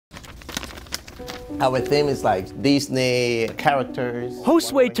Our theme is like Disney characters.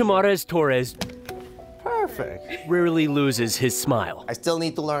 Josue Tamara's Torres Perfect. rarely loses his smile. I still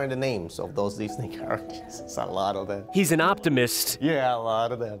need to learn the names of those Disney characters. It's a lot of them. He's an optimist, Yeah, a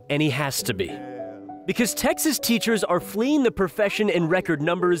lot of them. and he has to be. Because Texas teachers are fleeing the profession in record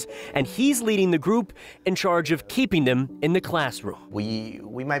numbers, and he's leading the group in charge of keeping them in the classroom. We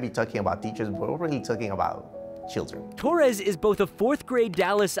might be talking about teachers, but we're really talking about children. Torres is both a fourth grade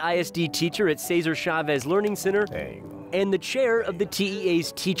Dallas ISD teacher at Cesar Chavez Learning Center and the chair of the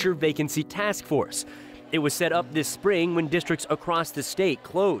TEA's Teacher Vacancy Task Force. It was set up this spring when districts across the state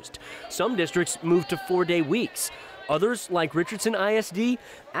closed. Some districts moved to 4-day weeks. Others, like Richardson ISD,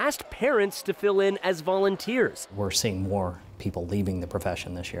 asked parents to fill in as volunteers. We're seeing more people leaving the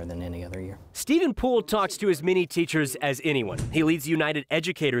profession this year than any other year. Stephen Poole talks to as many teachers as anyone. He leads the United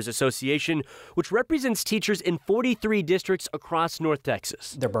Educators Association, which represents teachers in 43 districts across North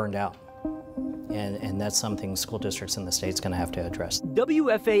Texas. They're burned out, and that's something school districts in the state's going to have to address.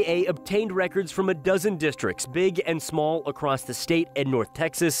 WFAA obtained records from a dozen districts, big and small, across the state and North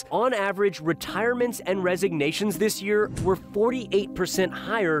Texas. On average, retirements and resignations this year were 48%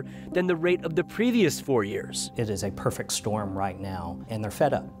 higher than the rate of the previous 4 years. It is a perfect storm right now, and they're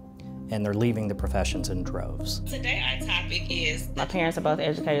fed up, and they're leaving the professions in droves. Today our topic is... My parents are both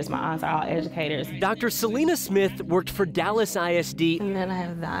educators, my aunts are all educators. Dr. Selena Smith worked for Dallas ISD And then I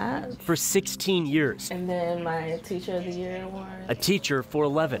have that. for 16 years, And then my Teacher of the Year award. a teacher for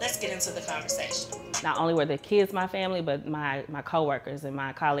 11. Let's get into the conversation. Not only were the kids my family, but my coworkers and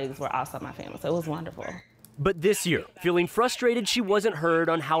my colleagues were also my family, so it was wonderful. But this year, feeling frustrated she wasn't heard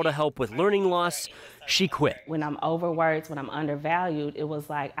on how to help with learning loss, she quit. When I'm overworked, when I'm undervalued, it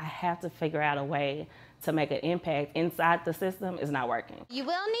was like I have to figure out a way to make an impact inside the system. Is not working. You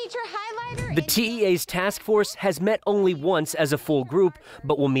will need your highlighter. The TEA's task force has met only once as a full group,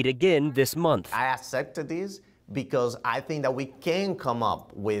 but will meet again this month. I accepted this because I think that we can come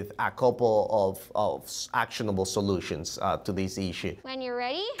up with a couple of actionable solutions to this issue. When you're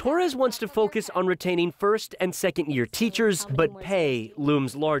ready. Torres wants to focus on retaining first and second year teachers, but pay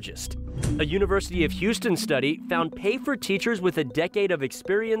looms largest. A University of Houston study found pay for teachers with a decade of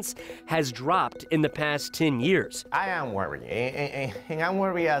experience has dropped in the past 10 years. I am worried, and I'm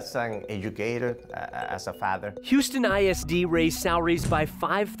worried as an educator, as a father. Houston ISD raised salaries by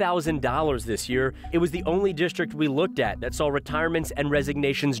 $5,000 this year. It was the only district we looked at that saw retirements and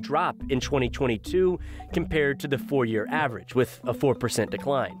resignations drop in 2022 compared to the 4-year average, with a 4%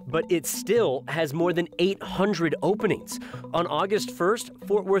 decline. But it still has more than 800 openings. On August 1st,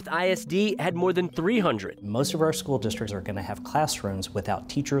 Fort Worth ISD had more than 300. Most of our school districts are going to have classrooms without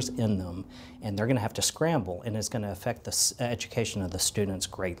teachers in them, and they're going to have to scramble, and it's going to affect the education of the students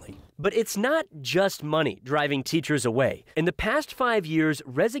greatly. But it's not just money driving teachers away. In the past 5 years,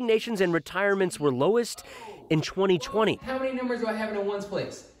 resignations and retirements were lowest in 2020. How many numbers do I have in one's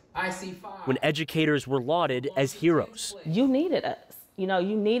place? I see 5. When educators were lauded as heroes. You needed us. You know,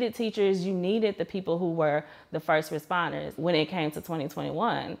 you needed teachers, you needed the people who were the first responders. When it came to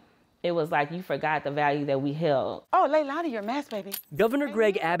 2021, it was like you forgot the value that we held. Oh, Layla, out of your mask, baby. Governor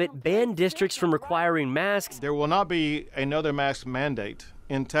Greg Abbott banned districts from requiring masks. There will not be another mask mandate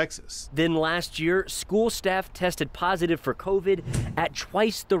in Texas. Then last year, school staff tested positive for COVID at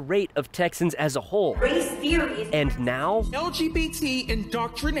twice the rate of Texans as a whole. Race theory. And now, LGBT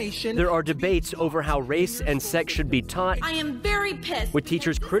indoctrination. there are debates over how race and sex should be taught, I am very pissed. with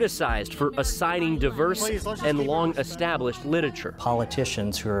teachers criticized for assigning diverse and long-established literature.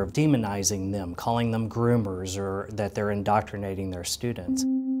 Politicians who are demonizing them, calling them groomers, or that they're indoctrinating their students.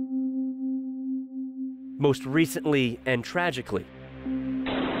 Most recently and tragically,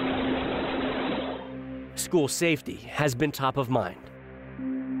 school safety has been top of mind.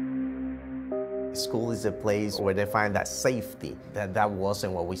 School is a place where they find that safety. That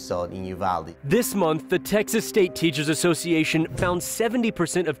wasn't what we saw in Uvalde. This month, the Texas State Teachers Association found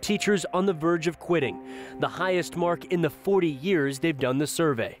 70% of teachers on the verge of quitting, the highest mark in the 40 years they've done the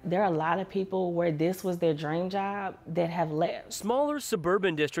survey. There are a lot of people where this was their dream job that have left. Smaller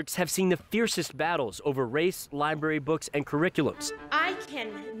suburban districts have seen the fiercest battles over race, library books, and curriculums. I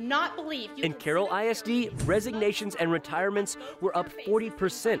cannot believe you. In Carroll ISD, resignations and retirements were up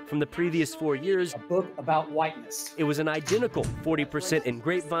 40% from the previous 4 years. A book about whiteness. It was an identical 40% in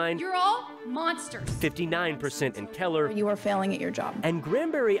Grapevine, You're all monsters. 59% in Keller, You are failing at your job. and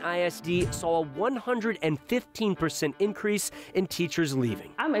Granbury ISD saw a 115% increase in teachers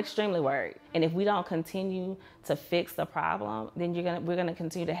leaving. I'm extremely worried. And if we don't continue to fix the problem, then we're gonna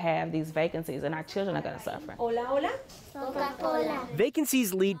continue to have these vacancies and our children are gonna suffer. Hola, hola. Coca-Cola.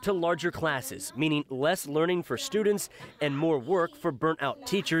 Vacancies lead to larger classes, meaning less learning for students and more work for burnt-out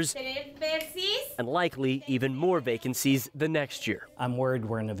teachers. Bessie. and likely even more vacancies the next year. I'm worried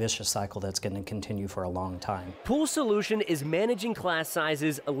we're in a vicious cycle that's going to continue for a long time. Pool's solution is managing class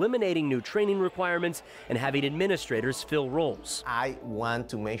sizes, eliminating new training requirements, and having administrators fill roles. I want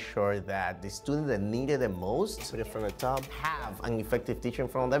to make sure that the students that need it the most, put it from the top, have an effective teacher in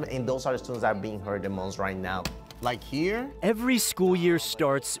front of them, and those are the students that are being hurt the most right now. Like here? Every school year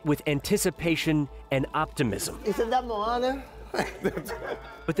starts with anticipation and optimism. Isn't that Moana?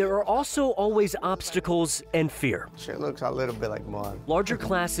 But there are also always obstacles and fear. She looks a little bit like Moana. Larger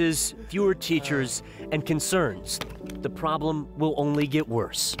classes, fewer teachers, and concerns. The problem will only get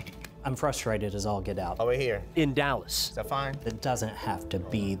worse. I'm frustrated as all get out. Over here. In Dallas. Is that fine? It doesn't have to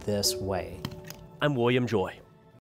be this way. I'm William Joy.